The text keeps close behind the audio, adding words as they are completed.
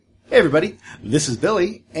everybody, this is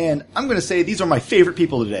Billy, and I'm going to say these are my favorite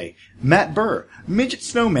people today. Matt Burr, Midget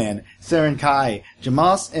Snowman, Saren Kai,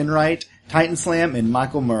 Jamas Enright, Titan Slam, and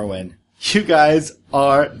Michael Merwin. You guys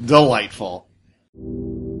are delightful.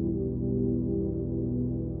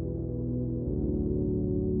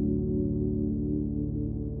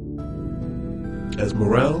 As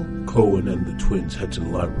Morel, Cohen, and the twins head to the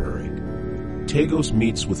library, Tagos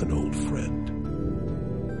meets with an old friend.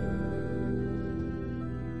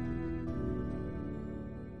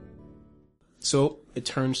 So it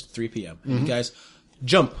turns 3 p.m. You guys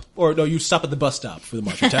jump, or no, you stop at the bus stop for the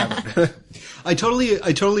Marshall Tavern. I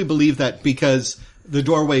totally believe that because the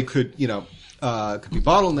doorway could be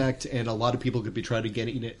bottlenecked, and a lot of people could be trying to get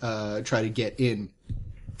in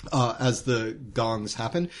as the gongs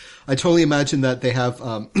happen. I totally imagine that they have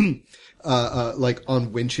like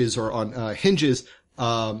on winches or on hinges.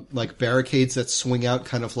 Like barricades that swing out,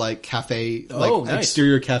 kind of like cafe, nice.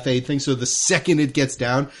 Exterior cafe thing. So the second it gets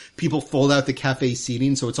down, people fold out the cafe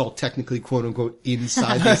seating, so it's all technically quote unquote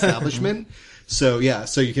inside the establishment. So yeah,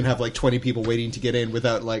 so you can have like 20 people waiting to get in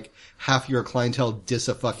without like half your clientele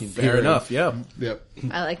dis-a-fucking Fair enough, yeah. Yep.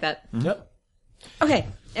 I like that. Yep. Okay,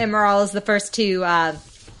 and Morale is the first to,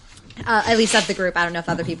 at least of the group. I don't know if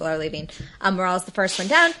other people are leaving. Morale is the first one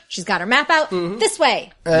down. She's got her map out. This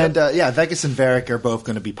way. And, Vekas and Varric are both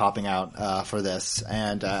going to be popping out, for this.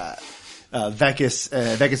 And,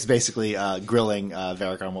 Vekas is basically, grilling,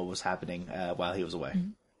 Varric on what was happening, while he was away.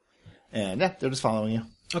 And yeah, they're just following you.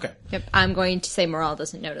 Okay. Yep. I'm going to say Morale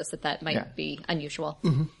doesn't notice that might be unusual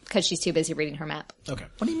because she's too busy reading her map. Okay.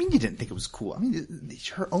 What do you mean you didn't think it was cool? I mean, it's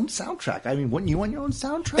her own soundtrack. I mean, wouldn't you want your own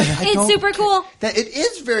soundtrack? It's super cool. It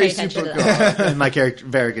is very Pay attention super to cool. And my character,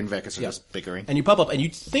 Varric and Vekas are just bickering. And you pop up, and you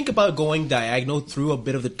think about going diagonal through a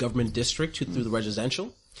bit of the government district through the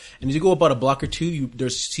residential. And as you go about a block or two, you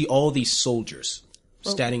see all these soldiers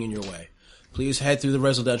standing in your way. Please head through the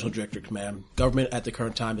residential district, ma'am. Government at the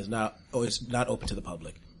current time is not open to the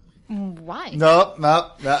public. Why? No.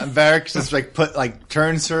 Varric just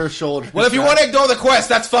turns her shoulder. Well, if you want to ignore the quest,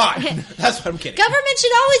 that's fine. That's what I'm kidding. Government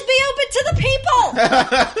should always be open to the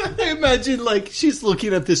people. I imagine like she's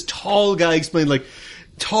looking at this tall guy explaining like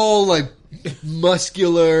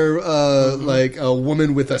muscular, like a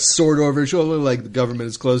woman with a sword over her shoulder, like the government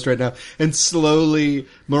is closed right now. And slowly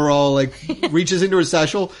Morale like reaches into her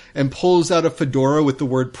satchel and pulls out a fedora with the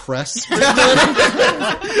word press.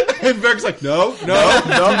 And Varric's like, no, do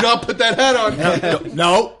not put that hat on.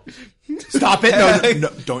 No. Stop it. No,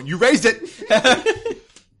 don't you raise it.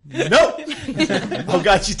 No. Oh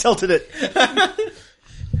god, she tilted it.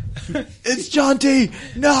 It's John T.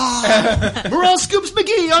 No. Morale Scoops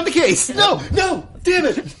McGee on the case. No, damn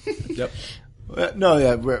it. Yep.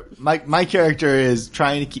 My character is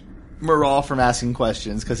trying to keep Morale from asking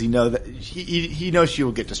questions because he knows she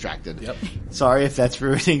will get distracted. Yep. Sorry if that's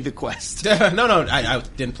ruining the quest. No, I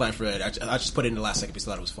didn't plan for it. I just put it in the last second because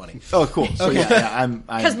I thought it was funny. Oh, cool. So I'm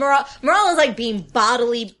Because Morale is like being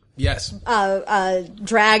bodily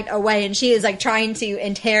dragged away, and she is like trying to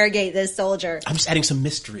interrogate this soldier. I'm just adding some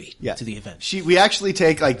mystery to the event. We actually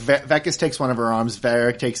take Vekas takes one of her arms,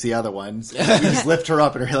 Varric takes the other one. We just lift her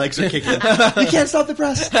up and her legs are kicking. We can't stop the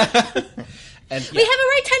press. And we have a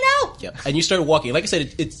right to know. Yep. And you start walking. Like I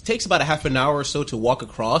said, it takes about a half an hour or so to walk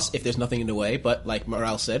across if there's nothing in the way. But like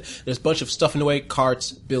Morale said, there's a bunch of stuff in the way: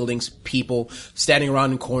 carts, buildings, people standing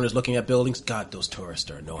around in corners looking at buildings. God, those tourists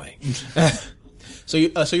are annoying. So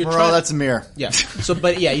you're Morale, that's a mirror. Yeah.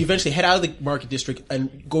 You eventually head out of the market district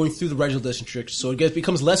and going through the residential district. So it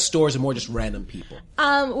becomes less stores and more just random people.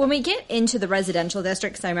 When we get into the residential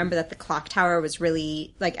district, because I remember that the clock tower was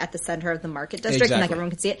really like at the center of the market district, and like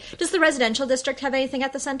everyone could see it. Does the residential district have anything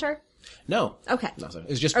at the center? No. Okay. No,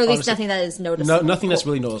 it's just, or at least nothing that is noticeable. No, nothing that's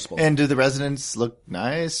really noticeable. And do the residents look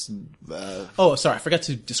nice? Oh, sorry, I forgot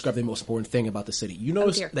to describe the most important thing about the city. You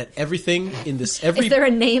notice that everything in this Is there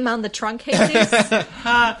a name on the trunk, Jesus?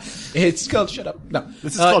 It's called shut up. No.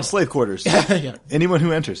 This is called slave quarters. Yeah. Anyone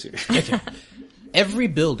who enters here. Okay. Every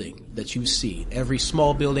building that you see, every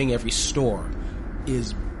small building, every store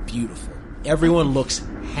is beautiful. Everyone looks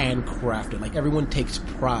handcrafted. Like everyone takes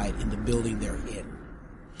pride in the building they're in.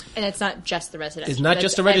 And it's not just the residential. It's not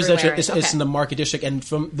just the residential. It's in the market district. And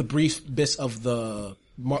from the brief bits of the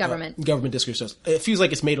government district, it feels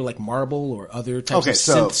like it's made of like marble or other types of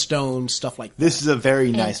synth stone, stuff like that. This is a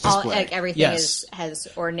very nice display. Like everything has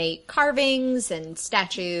ornate carvings and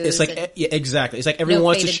statues. It's like exactly. It's like everyone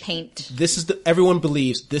wants to paint. Everyone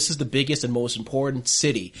believes this is the biggest and most important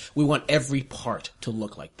city. We want every part to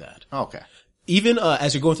look like that. Okay. Even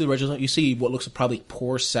as you're going through the register, you see what looks like probably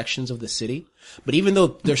poor sections of the city. But even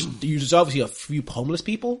though there's obviously a few homeless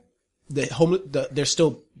people, they're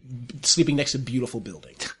still sleeping next to beautiful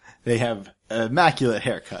buildings. They have immaculate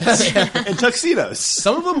haircuts and tuxedos.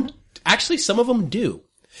 Some of them do.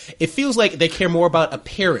 It feels like they care more about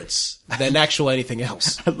appearance than actual anything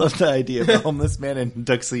else. I love the idea of a homeless man in a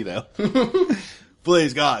tuxedo.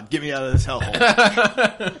 Please, God, get me out of this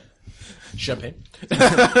hellhole. Champagne.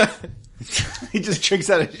 He just drinks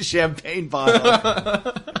out of a champagne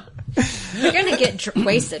bottle. You're gonna get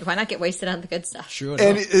wasted. Why not get wasted on the good stuff? Sure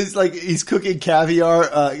And enough. it's like he's cooking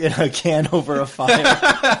caviar in a can over a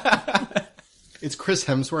fire. It's Chris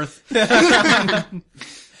Hemsworth.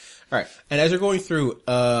 All right. And as you're going through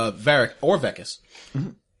Varric or Vekis,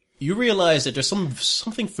 you realize that there's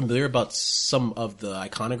something familiar about some of the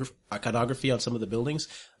iconography on some of the buildings.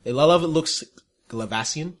 A lot of it looks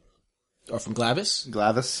Glavassian, or from Glavis.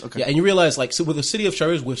 Glavis? Okay. Yeah, and you realize, like, so with the city of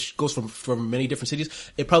Chartres, which goes from many different cities,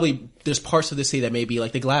 there's parts of the city that may be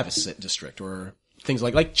like the Glavis district, or things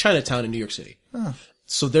like Chinatown in New York City.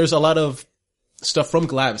 So there's a lot of stuff from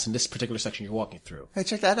Glavis in this particular section you're walking through. Hey,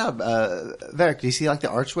 check that out. Varric, do you see like the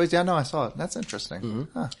archways? Yeah, no, I saw it. That's interesting.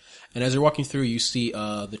 Huh. And as you're walking through, you see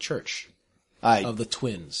the church I of the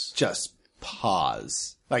twins. just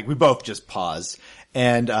pause. Like, we both just pause.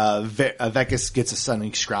 And Vekis gets a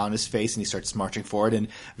sudden scowl on his face, and he starts marching forward, and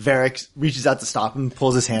Varric reaches out to stop him,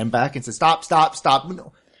 pulls his hand back, and says, stop.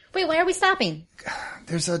 No. Wait, why are we stopping?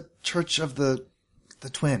 There's a church of the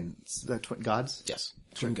twins. The twin gods? Yes.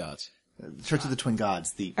 Twin gods. Church of the Twin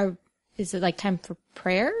Gods. Is it like time for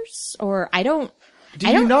prayers? Or I don't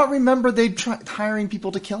not remember they hiring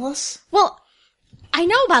people to kill us? Well, I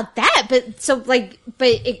know about that, but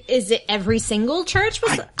is it every single church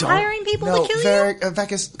was hiring people to kill you?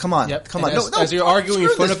 Vekis, come on. Yep. Come on. And as you're arguing in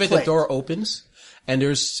screw front this of it, place. the door opens, and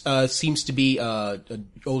there's seems to be an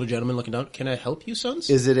older gentleman looking down. Can I help you,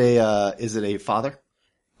 sons? Is it a father?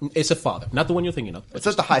 It's a father, not the one you're thinking of. It's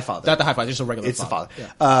not the High Father. Not the High Father, just a regular It's father. the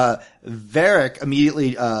father. Yeah. Varric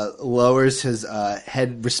immediately lowers his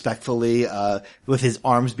head respectfully with his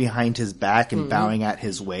arms behind his back and bowing at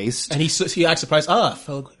his waist. And he acts surprised.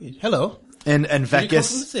 Hello. And you come from the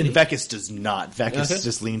city? Vekis does not. Vekis Okay.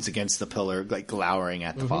 just leans against the pillar, like glowering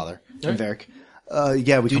at the father. All And right.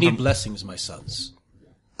 Varric, we Do you come need blessings, my sons?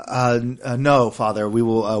 no, Father. We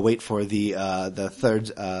will wait for the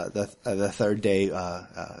third day.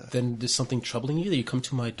 Then there's something troubling you that you come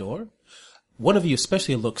to my door? One of you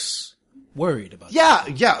especially looks worried about Yeah.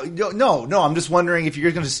 No. I'm just wondering if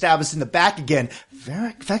you're going to stab us in the back again.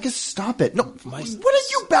 Vekis, stop it. No, what are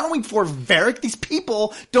you bowing for, Varric? These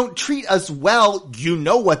people don't treat us well. You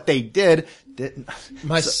know what they did.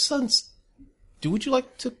 My sons, would you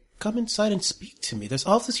like to come inside and speak to me? There's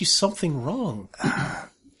obviously something wrong.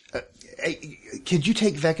 Hey, could you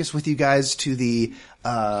take Vekis with you guys to the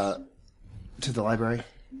library?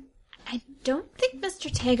 I don't think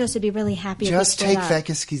Mr. Tagos would be really happy Just if we take split up.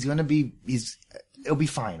 Vekis. It'll be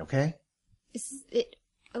fine, okay? Is it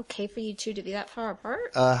okay for you two to be that far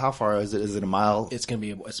apart? How far is it? Is it a mile? It's going to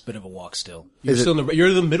be a bit of a walk still. You're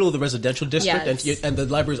in the middle of the residential district, Yes. and the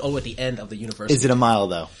library is all at the end of the university. Is it a mile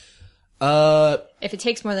though? If it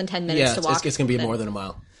takes more than 10 minutes Yeah, to walk, it's going to be then- more than a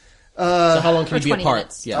mile. So how long can or you be 20 apart?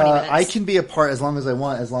 minutes. Yeah. 20 minutes. I can be apart as long as I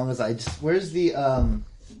want, as long as I just. Where's the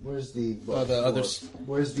the others.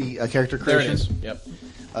 Where's the character There it creation? is. Yep.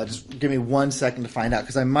 Just give me 1 second to find out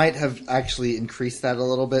because I might have actually increased that a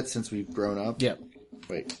little bit since we've grown up. Yep.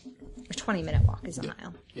 Wait. A 20-minute walk is a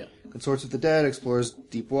mile. Yeah. Consorts with the Dead, explores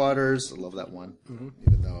deep waters. I love that one,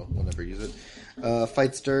 even though we'll never use it.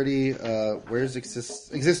 Fights dirty. Exists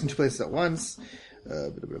in two places at once.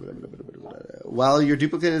 While your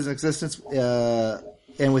duplicate is in existence,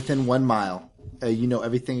 and within 1 mile, you know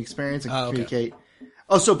everything experience and can Okay. communicate.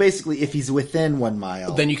 Oh, so basically, if he's within 1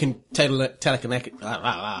 mile, Then you can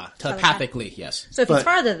telepathically, yes. So if But- it's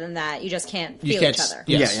farther than that, you just can't You feel can't each other.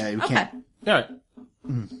 Yes. yeah, you Okay. can't. All right.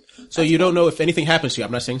 So you don't know if anything happens to you.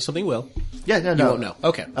 I'm not saying something will. Yeah, no. You won't know.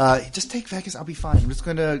 Okay. Just take Vekis. I'll be fine. I'm just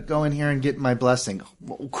going to go in here and get my blessing.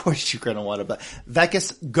 Well, of course you're going to want to, but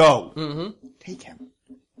Vekis, go. Mm-hmm. Take him.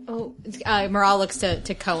 Oh, Moral looks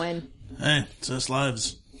to Cohen. Hey, it's us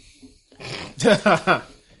lives.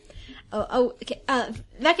 Okay.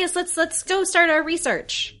 Vekis, let's go start our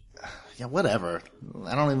research. Yeah, whatever.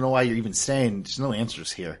 I don't even know why you're even staying. There's no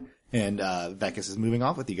answers here. And Vekis is moving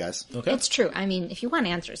off with you guys. Okay. It's true. I mean, if you want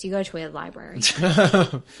answers, you go to a library.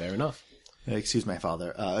 Fair enough. Excuse my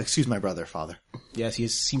father. Excuse my brother, father. Yes, he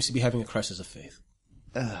seems to be having a crisis of faith.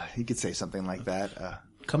 He could say something like that.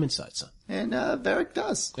 Come inside, son. And Varric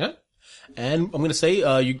does. Yeah. And I'm going to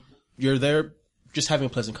say you're there just having a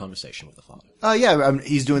pleasant conversation with the father. Yeah,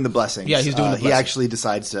 he's doing the blessings. Yeah, he's doing the He blessings. actually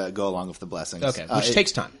decides to go along with the blessings. Okay. Which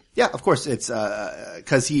takes time. Yeah, of course. It's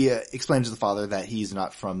because he explains to the father that he's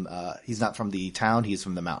not from the town. He's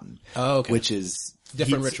from the mountain. Oh, okay. Which is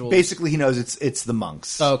Different rituals. Basically, he knows it's the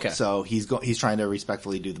monks. Oh, okay. So he's trying to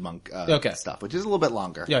respectfully do the monk stuff, which is a little bit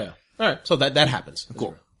longer. Yeah. All right. So that happens.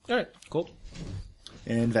 Cool. All right. Cool.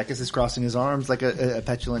 And Vekas is crossing his arms like a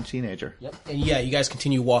petulant teenager. Yep. And yeah, you guys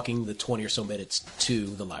continue walking the 20 or so minutes to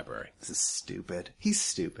the library. This is stupid. He's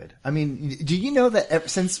stupid. I mean, do you know that ever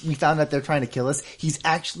since we found out they're trying to kill us, he's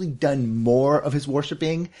actually done more of his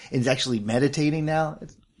worshiping and is actually meditating now?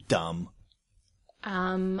 It's dumb.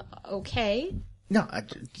 Okay. No,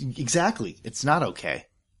 exactly. It's not okay.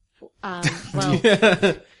 Well,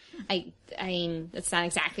 I mean, that's not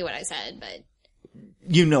exactly what I said, but.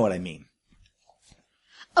 You know what I mean.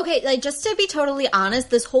 Okay, like, just to be totally honest,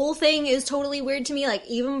 this whole thing is totally weird to me, like,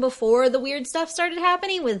 even before the weird stuff started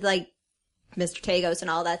happening with, like, Mr. Tagos and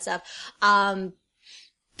all that stuff,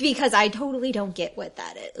 because I totally don't get what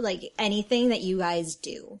that is, like, anything that you guys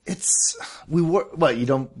do. You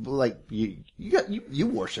don't, like, you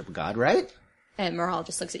worship God, right? And Moral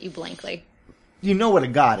just looks at you blankly. You know what a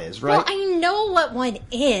god is, right? Well, I know what one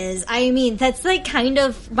is. I mean, that's, like, kind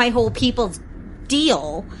of my whole people's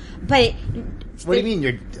deal, but... What do you mean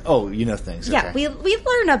you know things? Okay. Yeah, we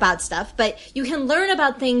learn about stuff, but you can learn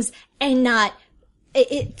about things and not,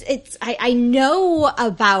 I know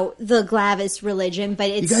about the Glavis religion, but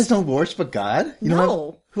it's... You guys don't worship a god?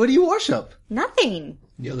 No. Who do you worship? Nothing.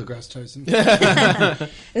 Neil deGrasse Tyson.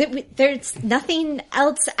 There's nothing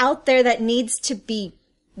else out there that needs to be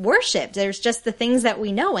worshipped. There's just the things that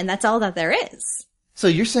we know, and that's all that there is. So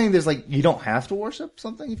you're saying there's like, you don't have to worship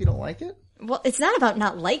something if you don't like it? Well, it's not about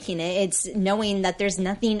not liking it. It's knowing that there's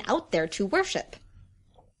nothing out there to worship.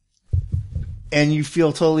 And you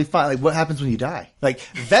feel totally fine. Like, what happens when you die? Like,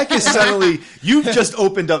 Vekas suddenly, you've just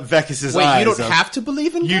opened up Vekas's eyes. Wait, you don't have to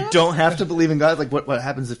believe in God? You don't have to believe in God? Like, what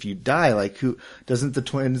happens if you die? Like, doesn't the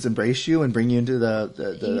twins embrace you and bring you into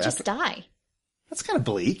the You just die. That's kind of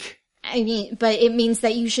bleak. I mean, but it means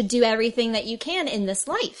that you should do everything that you can in this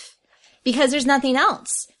life. Because there's nothing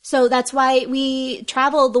else. So that's why we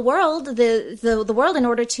travel the world, the world in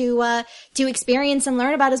order to experience and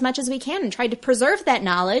learn about as much as we can and try to preserve that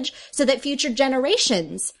knowledge so that future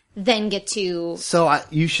generations then get to... So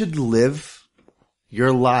you should live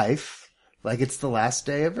your life like it's the last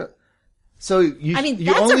day of it. So you, I mean, you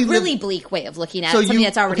that's only a really bleak way of looking at so something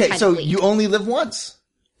that's already kind of bleak. So you only live once.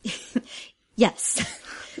 Yes.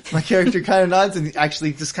 My character kind of nods and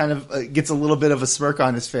actually just kind of gets a little bit of a smirk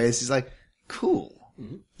on his face. He's like, cool.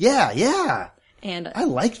 Mm-hmm. Yeah. And I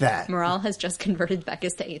like that. Moral has just converted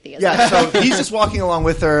Vekas to atheism. Yeah, so he's just walking along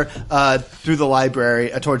with her through the library,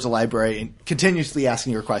 towards the library, and continuously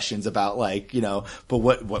asking her questions about, like, you know, but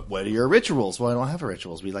what are your rituals? Well, I don't have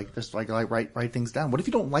rituals. We just write things down. What if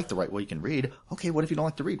you don't like to write? Well, you can read. Okay, what if you don't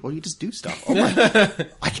like to read? Well, you just do stuff. Oh my,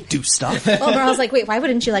 I can do stuff. Well, Moral's like, wait, why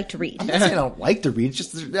wouldn't you like to read? I'm not saying I don't like to read. It's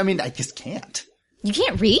just, I mean, I just can't. You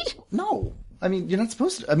can't read? No. I mean, you're not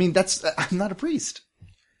supposed to. I mean, I'm not a priest.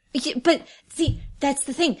 But, see, that's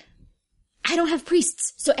the thing. I don't have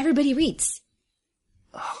priests, so everybody reads.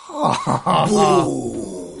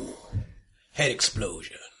 Head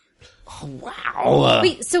explosion. Oh, wow.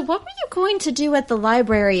 Wait, so what were you going to do at the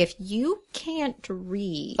library if you can't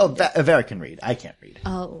read? Oh, Vera can read. I can't read.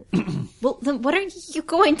 Oh. Well, then what are you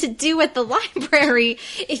going to do at the library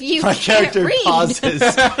if you My can't character read? pauses,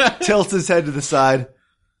 tilts his head to the side.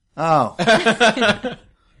 Oh.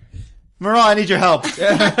 Moral, I need your help.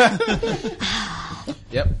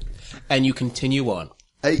 Yep. And you continue on.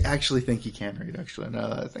 I actually think he can read, actually, now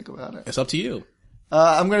that I think about it. It's up to you.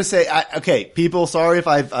 I'm gonna say, okay, people, sorry if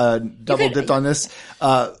I've double dipped on this.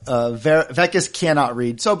 Vekas cannot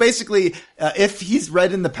read. So basically, if he's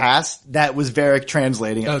read in the past, that was Varric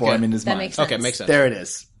translating it for him in his mind. Makes sense. Okay, makes sense. There it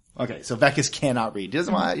is. Okay, so Vekas cannot read. You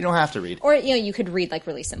don't have to read. Or, you could read, like,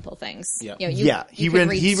 really simple things. Yeah. He could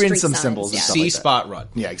read street some signs, symbols and yeah. stuff See like that. spot run.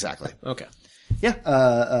 Yeah, exactly. Okay. Yeah,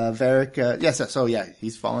 Varric, yes, so yeah,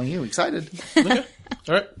 he's following you, excited. Okay.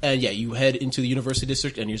 All right. And yeah, you head into the University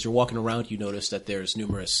District, and as you're walking around, you notice that there's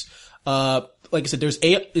numerous, like I said,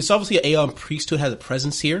 it's obviously an Aeon priesthood has a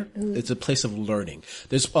presence here. Ooh. It's a place of learning.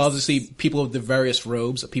 There's obviously people of the various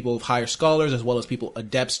robes, people of higher scholars, as well as people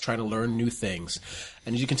adepts trying to learn new things.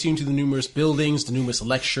 And as you continue to the numerous buildings, the numerous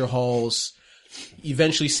lecture halls, you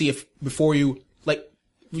eventually see if before you, like,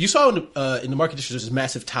 you saw in the market district there's this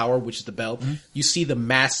massive tower, which is the bell. Mm-hmm. You see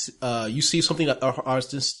you see something that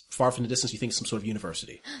far from the distance, you think it's some sort of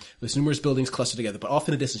university. There's numerous buildings clustered together, but off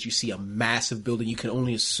in the distance you see a massive building you can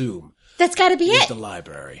only assume. That's gotta be it. The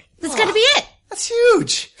library. That's gotta be it. That's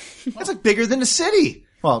huge. That's like bigger than a city.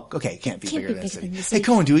 Well, okay, it can't be bigger than the city. Hey,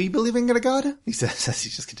 Cohen, do you believe in a god? He says as he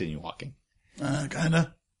just continue walking.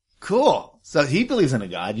 Kinda. Cool. So he believes in a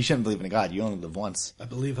god. You shouldn't believe in a god. You only live once. I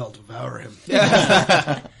believe I'll devour him.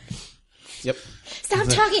 Yep. Stop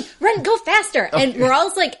talking. Run, go faster. And we're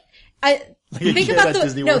all like, think about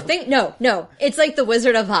no. It's like the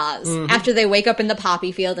Wizard of Oz. After they wake up in the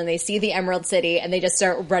poppy field and they see the Emerald City and they just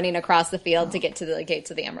start running across the field to get to the gates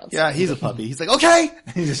of the Emerald City. Yeah, he's a puppy. He's like, okay!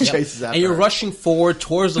 And he just chases after And you're her. rushing forward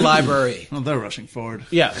towards the library. Well, they're rushing forward.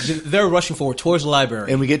 Yeah, they're rushing forward towards the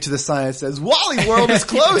library. And we get to the sign that says, Wally World is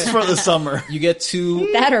closed for the summer. You get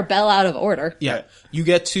to... That or Bell out of order. Yeah. You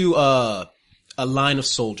get to a line of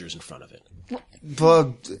soldiers in front of it.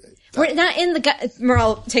 But, We're not in the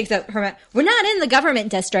Merle takes up her. We're not in the government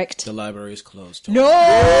district. The library is closed. no!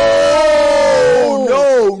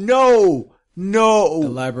 The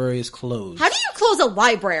library is closed. How do you close a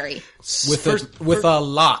library? With a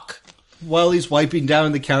lock. While he's wiping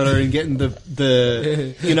down the counter and getting the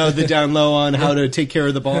the down low on how to take care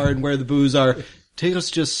of the bar and where the booze are,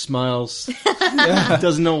 Tatos just smiles.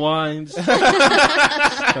 Doesn't know why.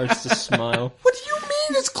 Starts to smile. What do you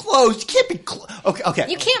mean it's closed? You can't be Okay.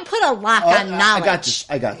 You can't put a lock on knowledge.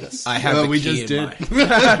 I got this. I have the we key just in did.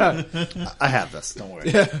 my- I have this. Don't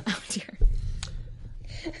worry. Oh dear.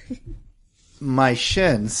 My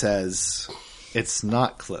shin says it's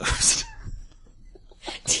not closed.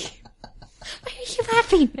 Why are you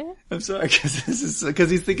laughing? I'm sorry, because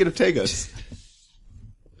he's thinking of Tagos.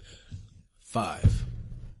 5,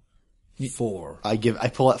 4, I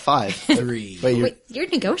pull at 5. 3. Wait, You're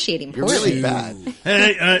negotiating you're poorly. really bad.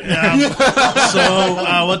 Hey,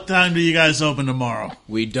 so what time do you guys open tomorrow?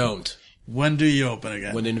 We don't. When do you open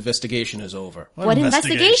again? When the investigation is over. What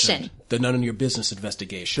investigation? The none of your business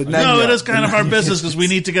investigation. No, it is kind of our business because we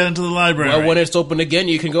need to get into the library. Well, when it's open again,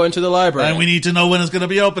 you can go into the library. And we need to know when it's going to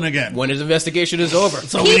be open again. When his investigation is over.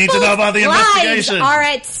 So we need to know about the People's investigation. lives are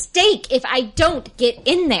at stake if I don't get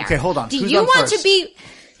in there. Okay, hold on. Do Who's you on want first? to be?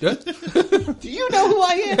 Do you know who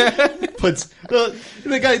I am? Puts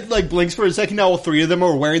the guy like blinks for a second. Now all three of them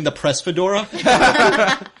are wearing the press fedora.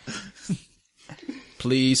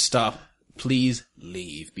 Please stop. Please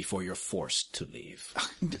leave before you're forced to leave.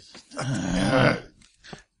 I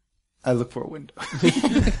look for a window.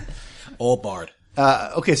 All barred.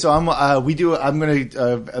 Okay, so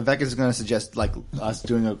Vecca's is gonna suggest like us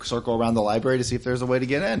doing a circle around the library to see if there's a way to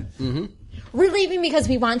get in. Mm-hmm. We're leaving because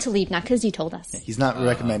we want to leave, not because you told us. He's not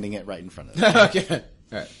recommending it right in front of us. Okay.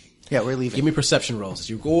 All right. Yeah, we're leaving. Give me perception rolls as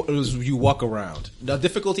you walk around. The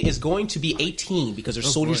difficulty is going to be 18 because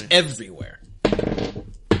there's soldiers boy. everywhere.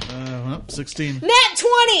 16. Nat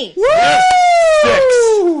 20!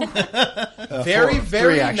 Very,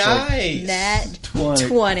 three, actually. nice. Nat 20.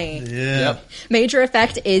 20. Yeah. Yep. Major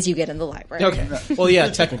effect is you get in the library. Okay. Well, yeah,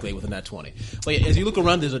 technically with a nat 20. But yeah, as you look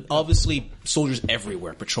around, there's obviously soldiers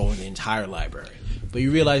everywhere patrolling the entire library. But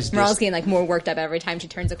you realize Morale's getting like more worked up every time she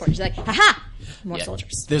turns a corner. She's like, haha! More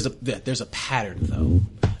soldiers. There's a pattern though,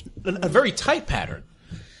 a very tight pattern,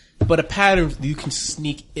 but a pattern you can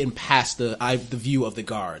sneak in past the view of the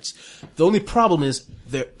guards. The only problem is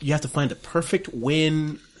that you have to find a perfect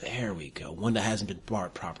win. There we go, one that hasn't been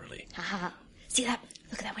barred properly. Haha. See that?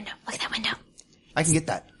 Look at that window. Look at that window. I can get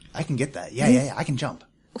that. Yeah. I can jump.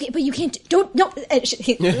 Okay, but you can't. No.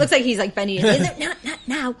 It looks like he's like bending. Not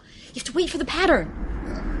now. You have to wait for the pattern.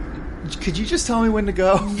 Could you just tell me when to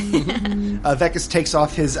go? Vecus takes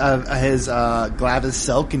off his Glavis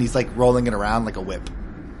silk and he's like rolling it around like a whip.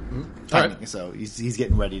 All right. So he's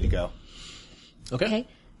getting ready to go. Okay.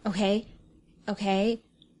 Okay.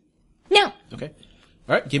 Now. Okay.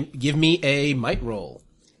 All right. Give me a might roll.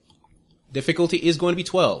 Difficulty is going to be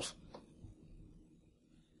 12.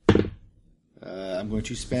 I'm going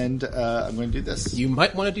to spend. I'm going to do this, You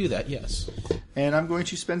might want to do that. Yes. and I'm going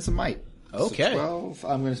to spend some might. Okay. So 12.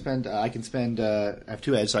 I'm going to spend. I can spend. I have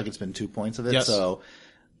 2 edge, so I can spend 2 points of it. Yes. So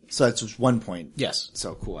that's just 1 point. Yes.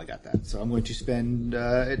 So cool. I got that. So I'm going to spend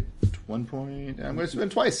 1 point. I'm going to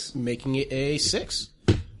spend twice. Making it a 6.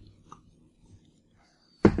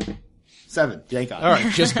 7. Yeah, I got it. All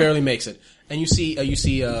right. Just barely makes it. And you see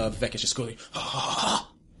Vecus just going,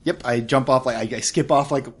 Yep, I jump off, I skip off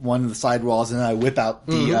one of the side walls and then I whip out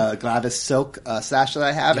the Glavis silk sash that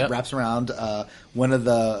I have. Yep. It wraps around one of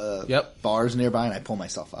the bars nearby and I pull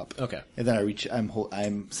myself up. Okay. And then I reach,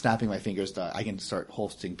 I'm snapping my fingers to, I can start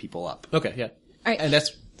hoisting people up. Okay, yeah. All right. And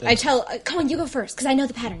that's I tell. Come on, you go first because I know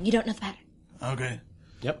the pattern. You don't know the pattern. Okay.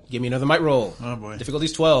 Yep. Give me another might roll. Oh, boy.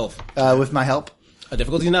 Difficulty's 12. With my help.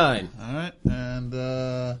 Difficulty's 9. All right. And,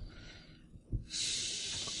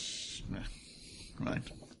 right.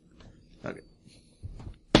 Okay.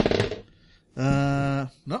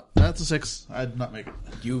 No, That's a 6. I'd not make it.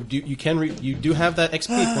 You do have that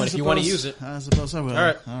XP point if you want to use it. I suppose I will. All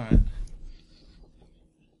right. All right.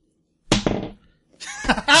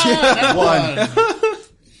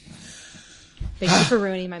 Thank you for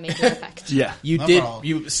ruining my major effect. Yeah. You No did. problem.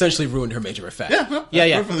 You essentially ruined her major effect. Yeah, no, yeah.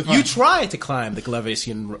 that's perfectly fine. You tried to climb the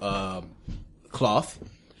Glavasian cloth,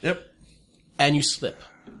 Yep. and you slip,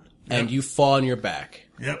 and you fall on your back,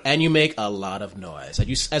 Yep. and you make a lot of noise. And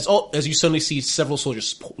as you suddenly see several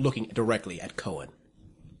soldiers looking directly at Cohen.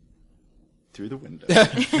 Through the window.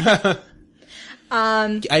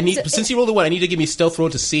 Since you rolled a 1, I need to give me a stealth roll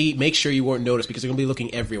to make sure you weren't noticed because they're going to be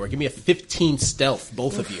looking everywhere. Give me a 15 stealth,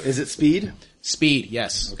 both of you. Is it speed? Speed,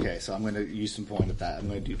 yes. Okay, so I'm going to use some point at that. I'm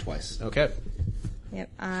going to do twice. Okay. Yep,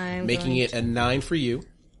 I'm Making going it a 9 for you,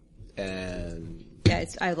 and Yeah,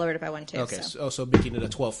 I lowered it by 1 too. okay, So. so making it a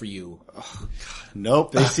 12 for you.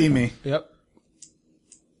 Nope, they see me. Yep.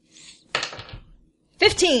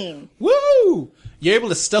 15. Woo! You're able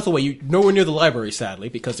to stealth away. You're nowhere near the library, sadly,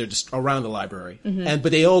 because they're just around the library. But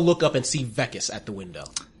they all look up and see Vekas at the window.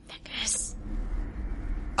 Yes.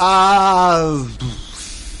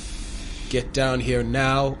 Get down here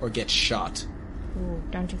now or get shot. Ooh,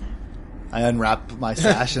 don't do that. I unwrap my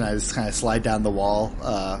sash and I just kind of slide down the wall.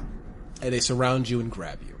 And they surround you and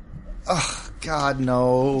grab you. God,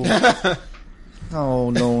 no.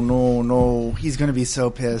 No. He's going to be so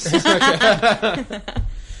pissed.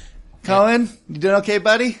 Cohen, you doing okay,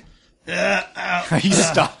 buddy? Yeah. Are you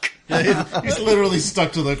stuck? He's literally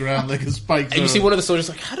stuck to the ground like his spikes. And you see one of the soldiers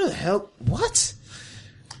like, how the hell? What?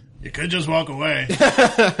 You could just walk away.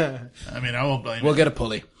 I mean, I won't blame We'll you. get a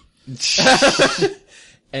pulley. And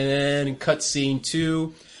then cut scene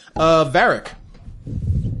 2. Varric.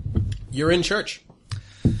 You're in church.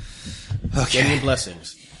 Okay. Getting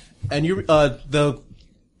blessings. And you realize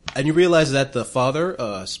that the father,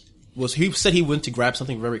 he said he went to grab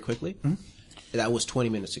something very quickly. That was 20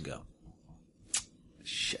 minutes ago.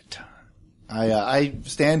 Shit. I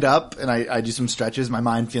stand up and I do some stretches. My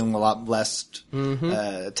mind feeling a lot less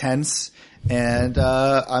tense, and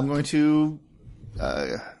I'm going to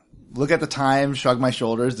look at the time, shrug my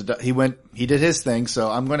shoulders. He did his thing, so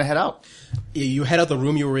I'm going to head out. You head out the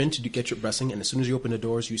room you were in to get your blessing, and as soon as you open the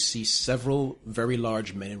doors, you see several very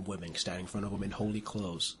large men and women standing in front of them in holy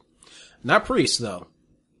clothes. Not priests, though.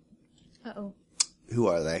 Uh-oh. Who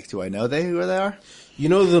are they? Do I know who they are? You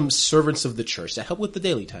know them servants of the church that help with the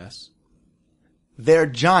daily tasks. They're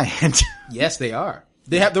giant. Yes, they are.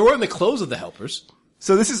 They're wearing the clothes of the helpers.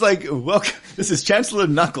 So this is like, welcome. This is Chancellor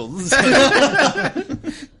Knuckles.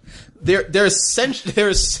 They're essentially.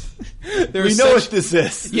 We know what this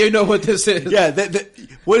is. You know what this is. Yeah.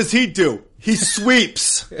 What does he do? He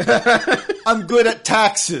sweeps. I'm good at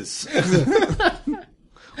taxes.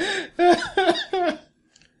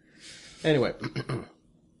 Anyway.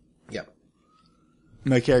 Yep.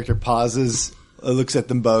 My character pauses, looks at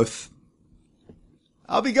them both.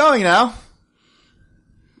 I'll be going now.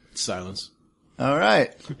 Silence. All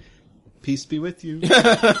right. Peace be with you.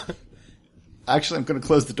 Actually, I'm going to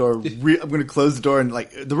close the door. I'm going to close the door and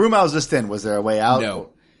the room I was just in. Was there a way out? No.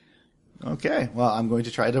 Okay. Well, I'm going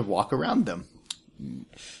to try to walk around them,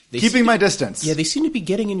 They keeping seem my to- distance. Yeah, they seem to be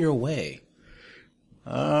getting in your way.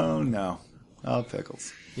 Oh no. Oh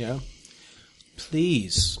pickles. Yeah.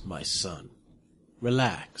 Please, my son,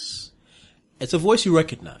 relax. It's a voice you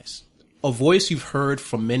recognize. A voice you've heard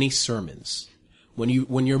from many sermons when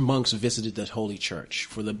your monks visited the holy church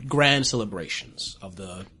for the grand celebrations of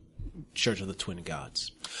the Church of the Twin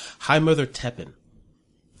Gods. High Mother Teppan.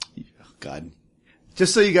 Oh, God.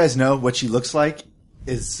 Just so you guys know, what she looks like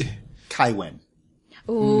is Kaiwen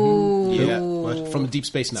Ooh. Yeah. From Deep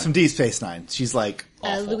Space Nine. from Deep Space Nine. She's like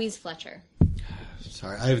awful. Louise Fletcher.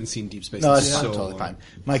 Sorry, I haven't seen Deep Space. No, in it's fine, so totally long. fine.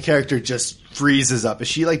 My character just freezes up. Is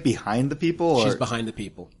she like behind the people? Or She's behind the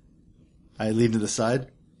people. I leave to the side.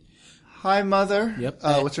 Hi, Mother. Yep.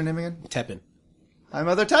 What's her name again? Teppan. Hi,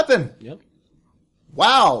 Mother Teppan. Yep.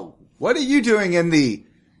 Wow. What are you doing in the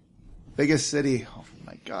biggest city? Oh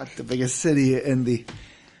my God, the biggest city in the.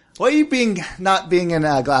 Why are you not being in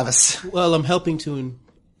Glavis? Well, I'm helping to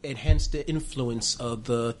enhance the influence of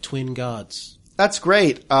the Twin Gods. That's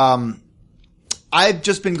great. I've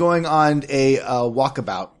just been going on a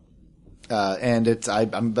walkabout,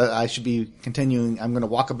 and I should be continuing. I'm going to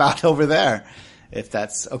walk about over there, if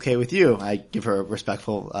that's okay with you. I give her a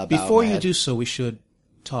respectful bow. Before of my you head. do so, we should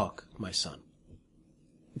talk, my son.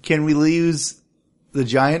 Can we use the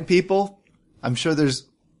giant people? I'm sure there's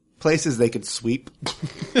places they could sweep.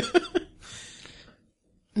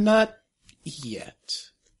 Not yet.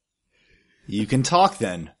 You can talk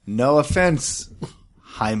then. No offense,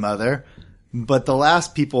 High Mother, but the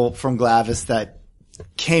last people from Glavis that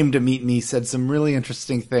came to meet me said some really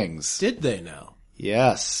interesting things. Did they now?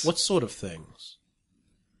 Yes. What sort of things?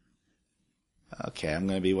 Okay, I'm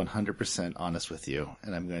going to be 100% honest with you,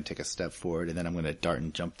 and I'm going to take a step forward, and then I'm going to dart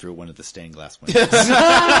and jump through one of the stained glass windows.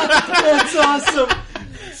 That's awesome.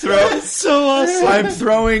 That's so awesome. I'm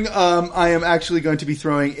throwing. I am actually going to be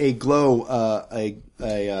throwing a glow,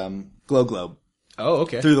 glow globe Oh,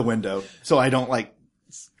 okay. through the window, so I don't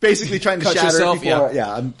basically trying to Cut shatter yourself,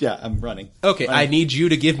 it before. I'm running. Okay, I need you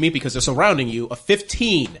to give me, because they're surrounding you, a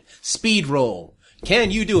 15 speed roll. Can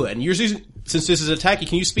you do it? And you're using, since this is an attack,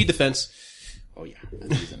 can you speed defense? Oh yeah, I'm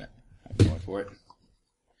using it. I'm going for it.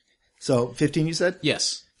 So 15, you said?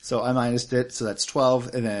 Yes. So I minused it, so that's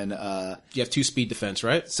 12, and then You have 2 speed defense,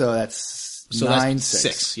 right? so that's So 9, that's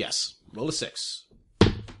 6. 6. Yes. Roll a 6.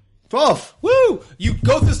 12. Woo! You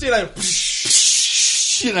go through the state line.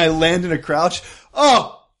 And I land in a crouch.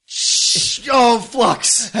 Oh,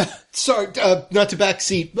 flux. Sorry, not to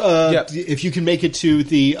backseat. Yep. If you can make it to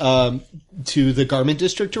the garment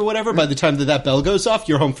district or whatever, by the time that bell goes off,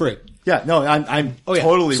 you're home free. Yeah, no, I'm Oh yeah.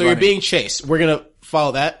 totally So running. you're being chased. We're gonna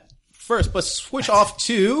follow that first, but switch off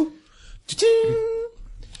to.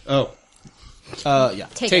 Oh, Yeah.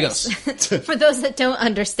 Tagos. For those that don't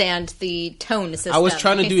understand the tone system. I was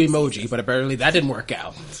trying to do emoji, but apparently that didn't work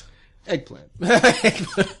out. eggplant.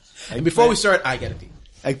 And before we start, I get a D.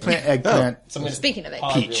 Eggplant. Speaking of it.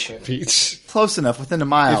 Peach. Peach. Close enough, within a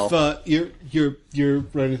mile. If you're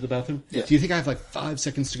running to the bathroom, do you think I have 5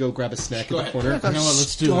 seconds to go grab a snack in the corner? You know what,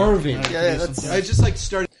 let's do it. Starving. that's- I just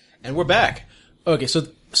started. And we're back. Okay, so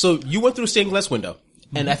you went through a stained glass window,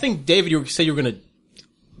 and I think David, you said you were going to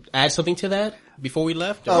add something to that before we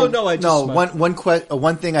left. Oh no, I just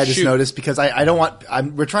one thing I just Shoot. noticed, because I don't want,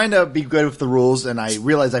 we're trying to be good with the rules, and I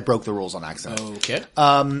realized I broke the rules on accident. Okay.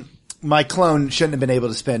 My clone shouldn't have been able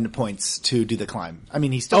to spend points to do the climb. I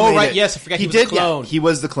mean, he still Oh, made right, it. yes, I forgot he was did, the clone. Yeah, he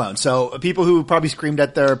was the clone. So people who probably screamed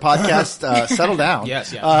at their podcast, settle down.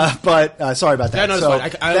 Yes, yeah. But sorry about that. Yeah, no, it's so fine.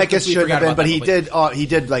 I that gets completely shouldn't have forgot been, about but that, he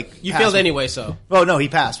did You pass failed with- anyway, so. Oh no, he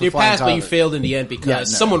passed. You with flying passed, but you colors. failed in the end because Yeah, no.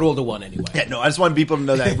 someone rolled a 1 anyway. Yeah, no, I just want people to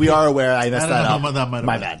know that we are aware I messed I don't that know up. what that might have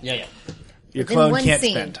My been. bad. Yeah. Your In clone one can't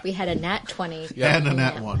scene, spend. we had a nat 20. And a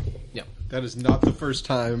nat 1. Yeah. That is not the first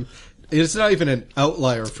time. It's not even an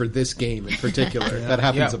outlier for this game in particular. That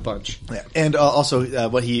happens Yeah. a bunch. Yeah. And also,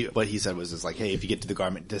 what he said was hey, if you get to the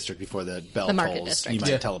garment district before the bell The market tolls, district. you might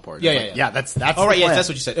Yeah. teleport. Yeah, Like, yeah. That's All right, the yes, plan. that's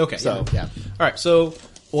what you said. Okay. So yeah. All right, so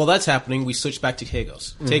while that's happening, we switch back to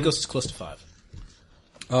Tagos. Tagos is close to 5.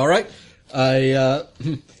 All right, I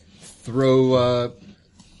throw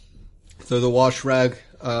the wash rag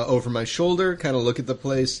over my shoulder, kind of look at the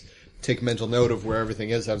place, take mental note of where everything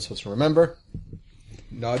is I'm supposed to remember,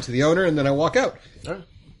 nod to the owner, and then I walk out. All right.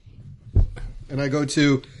 And I go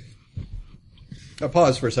to. I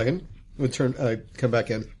pause for a second. Come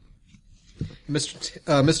back in.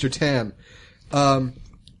 Mr. Tan,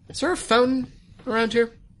 is there a fountain around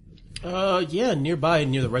here? Yeah, nearby,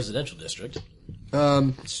 near the residential district.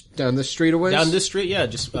 It's down this street a ways? Down this street, yeah,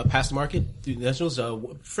 just past the market. There's a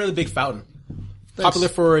fairly big fountain. Popular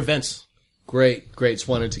for events. Great. Just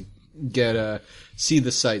wanted to get see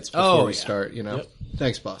the sights before Oh, we yeah. start. You know. Yep.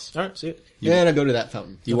 Thanks, boss. All right, see it. And I go to that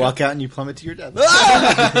fountain. You walk out and you plummet to your death.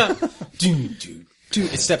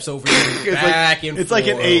 Dude, it steps over you back and It's like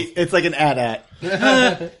an forth. 8. It's like an at.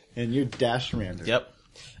 And you dash random. Yep.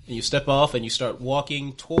 And you step off and you start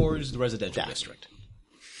walking towards the residential district.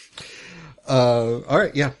 All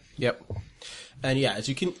right. Yeah. Yep. And yeah, as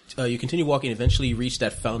you continue walking, eventually you reach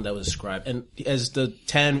that fountain that was described. And as the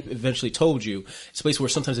Tan eventually told you, it's a place where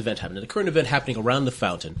sometimes events happen. And the current event happening around the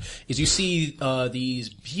fountain is you see these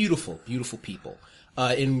beautiful, beautiful people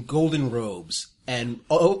in golden robes, and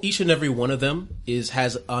each and every one of them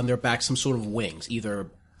has on their back some sort of wings, either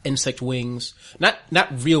insect wings, not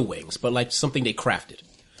real wings, but like something they crafted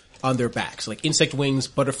on their backs, like insect wings,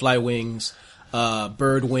 butterfly wings,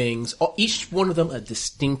 bird wings. Each one of them a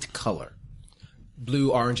distinct color.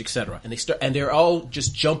 Blue, orange, etc. And they're all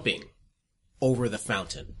just jumping over the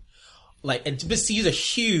fountain. And these are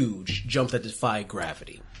huge jumps that defy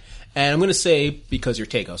gravity. And I'm going to say, because you're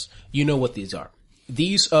Tagos, you know what these are.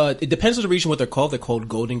 These, it depends on the region what they're called. They're called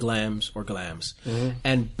golden glams or glams. Mm-hmm.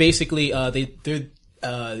 And basically,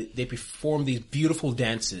 they perform these beautiful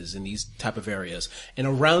dances in these type of areas. And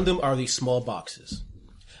around them are these small boxes.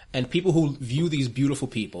 And people who view these beautiful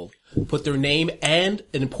people put their name and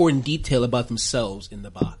an important detail about themselves in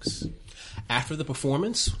the box. After the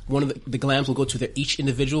performance, one of the glams will go to their each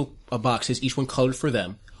individual boxes, each one colored for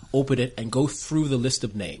them, open it, and go through the list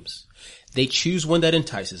of names. They choose one that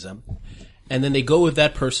entices them, and then they go with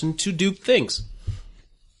that person to do things.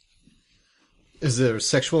 Is there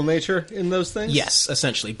sexual nature in those things? Yes,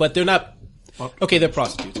 essentially, but they're not. Okay, they're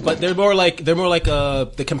prostitutes, but they're more like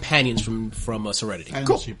the companions from Serenity.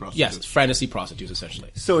 Fantasy prostitutes. Yes, fantasy prostitutes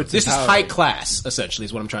essentially. So it's this is empowering. high class essentially,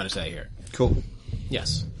 is what I'm trying to say here. Cool.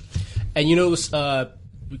 Yes, and you notice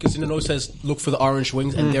because in the note says look for the orange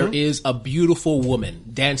wings, and there is a beautiful woman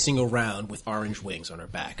dancing around with orange wings on her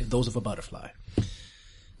back, those of a butterfly.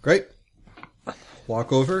 Great.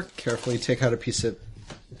 Walk over, carefully take out a piece of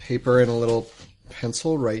paper and a little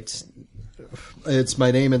pencil, write, it's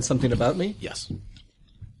my name and something about me. Yes.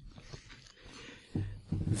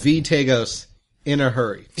 V. Tagos, in a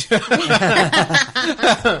hurry.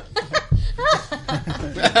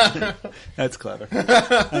 That's clever.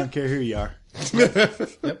 I don't care who you are.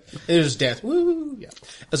 Yep. There's dance. Woo! Yeah.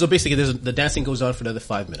 And so basically, the dancing goes on for another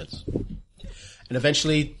 5 minutes, and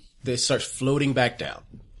eventually they start floating back down,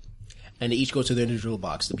 and they each go to their individual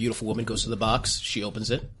box. The beautiful woman goes to the box. She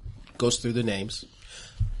opens it, goes through the names.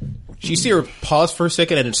 You see her pause for a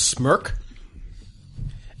second and then smirk,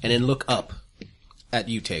 and then look up at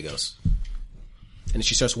you, Tagos, and then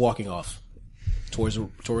she starts walking off towards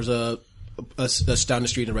a down the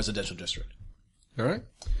street in a residential district. All right.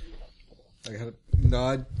 I gotta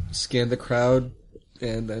nod, scan the crowd,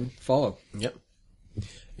 and then follow. Yep.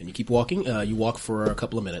 And you keep walking. You walk for a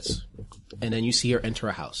couple of minutes, and then you see her enter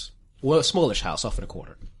a house. Well, a smallish house off in a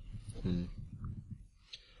corner.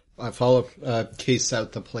 I follow, case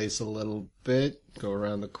out the place a little bit, go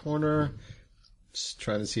around the corner, just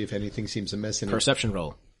trying to see if anything seems amiss in it. Perception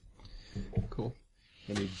roll. Cool.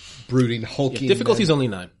 Any brooding, hulking... Difficulty's men? only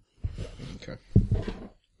 9. Okay.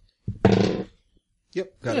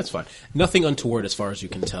 Yep, got Yeah, it. that's fine. Nothing untoward as far as you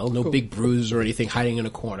can tell. No big bruise or anything hiding in a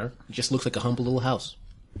corner. It just looks like a humble little house.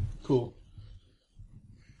 Cool.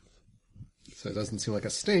 So it doesn't seem like a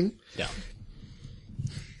sting. Yeah.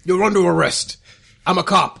 You're under arrest. I'm a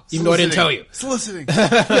cop, even though I didn't tell you. Soliciting.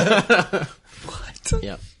 What?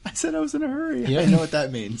 Yeah. I said I was in a hurry. Yeah. I know what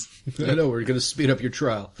that means. I know, we're going to speed up your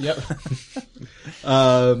trial. Yep.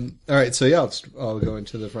 All right, so yeah, I'll go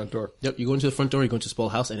into the front door. Yep. You go into the front door, you go into a small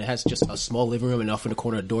house, and it has just a small living room, and off in the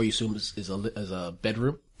corner, a door you assume is a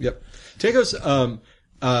bedroom. Yep. Tagos,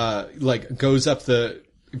 goes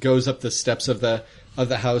up the steps of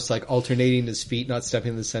the house, like alternating his feet, not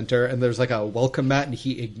stepping in the center, and there's like a welcome mat, and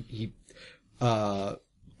he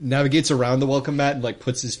navigates around the welcome mat and like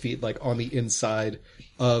puts his feet like on the inside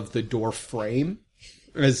of the door frame,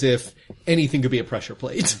 as if anything could be a pressure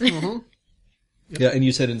plate. Yeah, and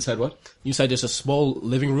you said inside what? Inside there's a small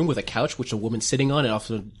living room with a couch, which a woman's sitting on, and off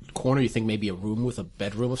in the corner you think maybe a room with a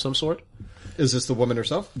bedroom of some sort. Is this the woman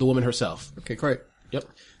herself? The woman herself. Okay, great. Yep.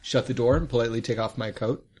 Shut the door and politely take off my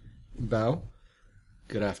coat. Bow.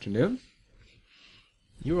 Good afternoon.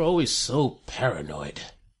 You're always so paranoid.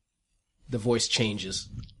 The voice changes.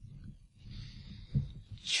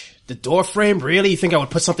 The door frame? Really? You think I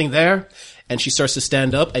would put something there? And she starts to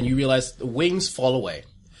stand up, and you realize the wings fall away.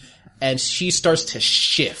 And she starts to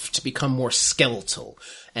shift, become more skeletal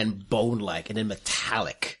and bone-like and then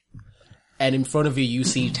metallic. And in front of you, you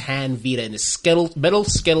see Tan Vita in a metal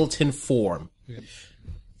skeleton form. Yeah.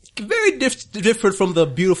 Very different from the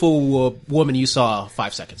beautiful woman you saw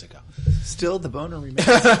 5 seconds ago. Still, the boner remains.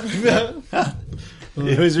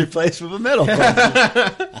 It was replaced with a metal bone.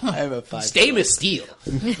 I have a 5. Stainless steel.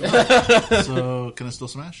 So, can I still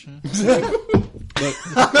smash?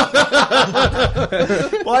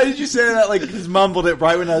 Why did you say that like just mumbled it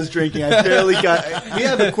right when I was drinking? I barely got... We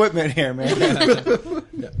have equipment here, man.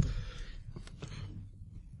 Yeah.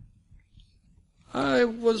 I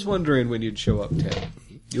was wondering when you'd show up, Tan.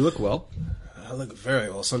 You look well. I look very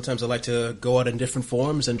well. Sometimes I like to go out in different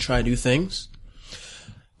forms and try new things.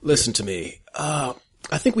 Listen to me.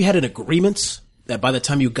 I think we had an agreement that by the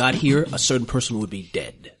time you got here, a certain person would be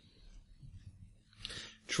dead.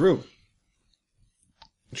 True.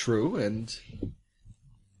 True, and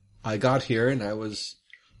I got here and I was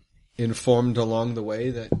informed along the way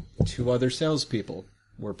that 2 other salespeople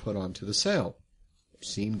were put onto the sale.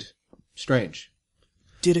 Seemed strange.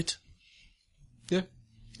 Did it? Yeah,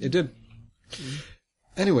 it did.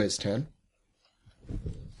 Anyways, Tan,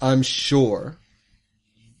 I'm sure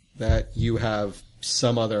that you have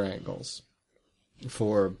some other angles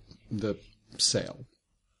for the sale.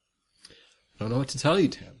 I don't know what to tell you,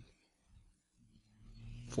 Tan.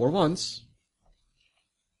 For once,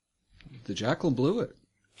 the Jackal blew it.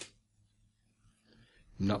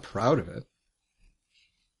 I'm not proud of it.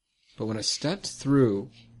 But when I stepped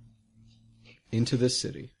through into this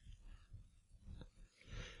city,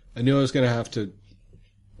 I knew I was going to have to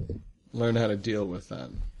learn how to deal with that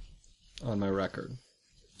on my record.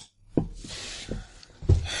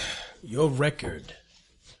 Your record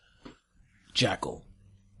Jackal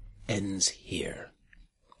ends here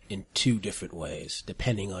in 2 different ways,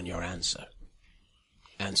 depending on your answer.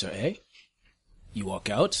 Answer A, you walk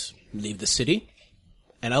out, leave the city,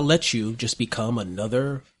 and I'll let you just become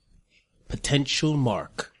another potential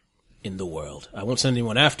mark in the world. I won't send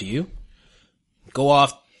anyone after you. Go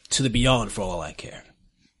off to the beyond for all I care.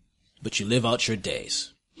 But you live out your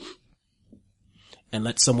days. And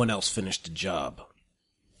let someone else finish the job.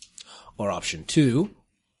 Or option 2,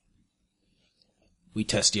 we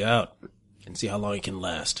test you out and see how long you can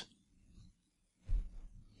last.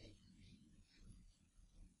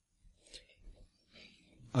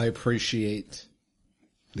 I appreciate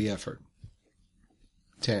the effort.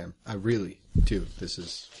 Tam, I really do. This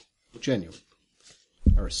is genuine.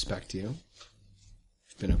 I respect you.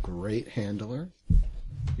 You've been a great handler.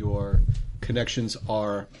 Your connections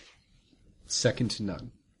are second to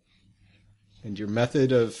none. And your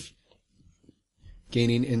method of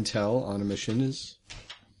gaining intel on a mission is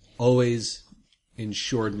always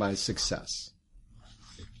ensured my success.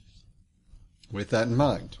 With that in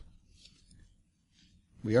mind,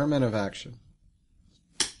 we are men of action.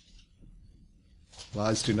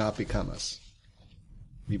 Lies do not become us.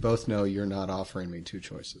 We both know you're not offering me 2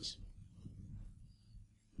 choices.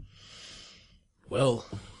 Well,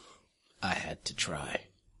 I had to try.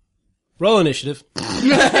 Roll initiative.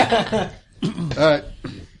 Alright.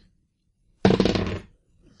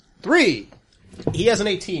 3! He has an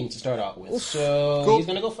 18 to start out with, so Cool. he's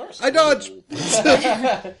gonna go first. I dodge!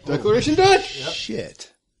 Declaration dodge!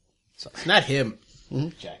 Shit. It's not him.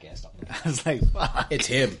 Jackass. I was like, fuck. It's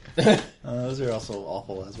him. Those are also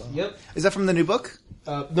awful as well. Yep. Is that from the new book?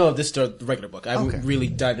 No, this is the regular book. I haven't Okay. really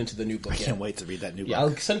dived into the new book I yet. can't wait to read that new book. Yeah, I'll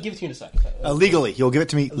give it to you in a second. Legally. You'll give it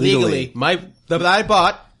to me legally. Legally, that I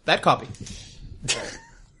bought that copy.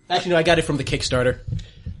 Actually, no, I got it from the Kickstarter.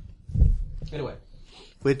 Anyway.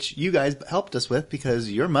 Which you guys helped us with because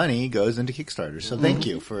your money goes into Kickstarter. So thank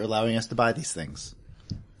you for allowing us to buy these things.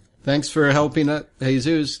 Thanks for helping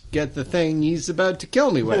Jesus get the thing he's about to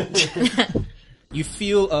kill me with. You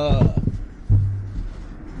feel,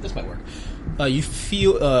 this might work. You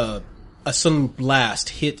feel, a sudden blast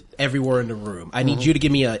hit everywhere in the room. I need you to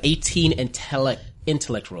give me a 18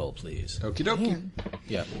 intellect roll, please. Okie dokie.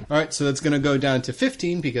 Yeah. Alright, so that's gonna go down to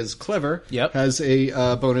 15 because Clever Yep. has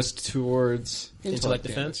a bonus towards Intellect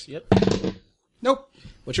damage. defense. Yep. Nope.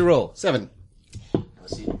 What's your roll? 7.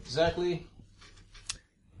 Let's see exactly.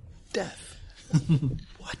 Death.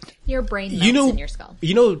 Your brain melts in your skull.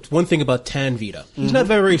 You know one thing about Tan Vita. He's not a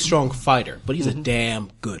very strong fighter, but he's a damn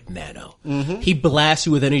good nano. He blasts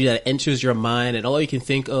you with energy that enters your mind, and all you can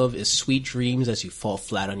think of is sweet dreams as you fall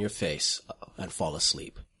flat on your face and fall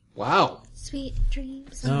asleep. Wow. Sweet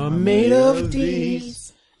dreams Are made of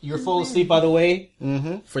these. You're fall asleep, by the way,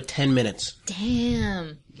 for 10 minutes.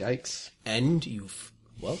 Damn. Yikes. And you've,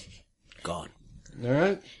 gone.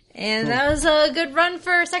 Alright. And that was a good run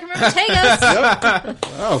for Second Room Tagos.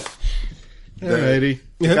 Oh. Alrighty.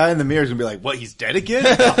 The guy in the mirror is going to be like, what, he's dead again?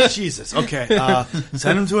 Oh, Jesus. Okay.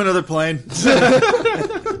 Send him to another plane.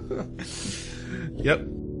 Yep.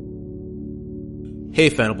 Hey,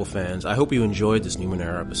 Fanable fans, I hope you enjoyed this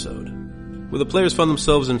Numenera episode, where the players found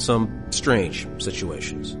themselves in some strange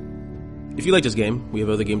situations. If you like this game, we have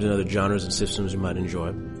other games and other genres and systems you might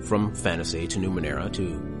enjoy, from fantasy to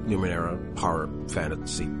Numenera horror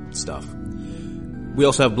fantasy stuff. We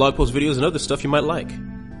also have blog post videos and other stuff you might like.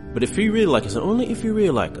 But if you really like us, and only if you really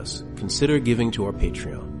like us, consider giving to our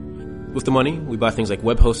Patreon. With the money, we buy things like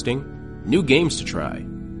web hosting, new games to try,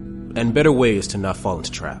 and better ways to not fall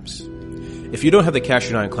into traps. If you don't have the Cash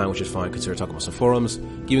Your 9 client, which is fine, consider talking about some forums,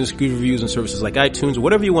 giving us good reviews and services like iTunes, or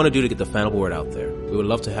whatever you want to do to get the Fanable word out there. We would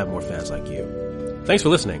love to have more fans like you. Thanks for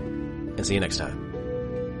listening, and see you next time.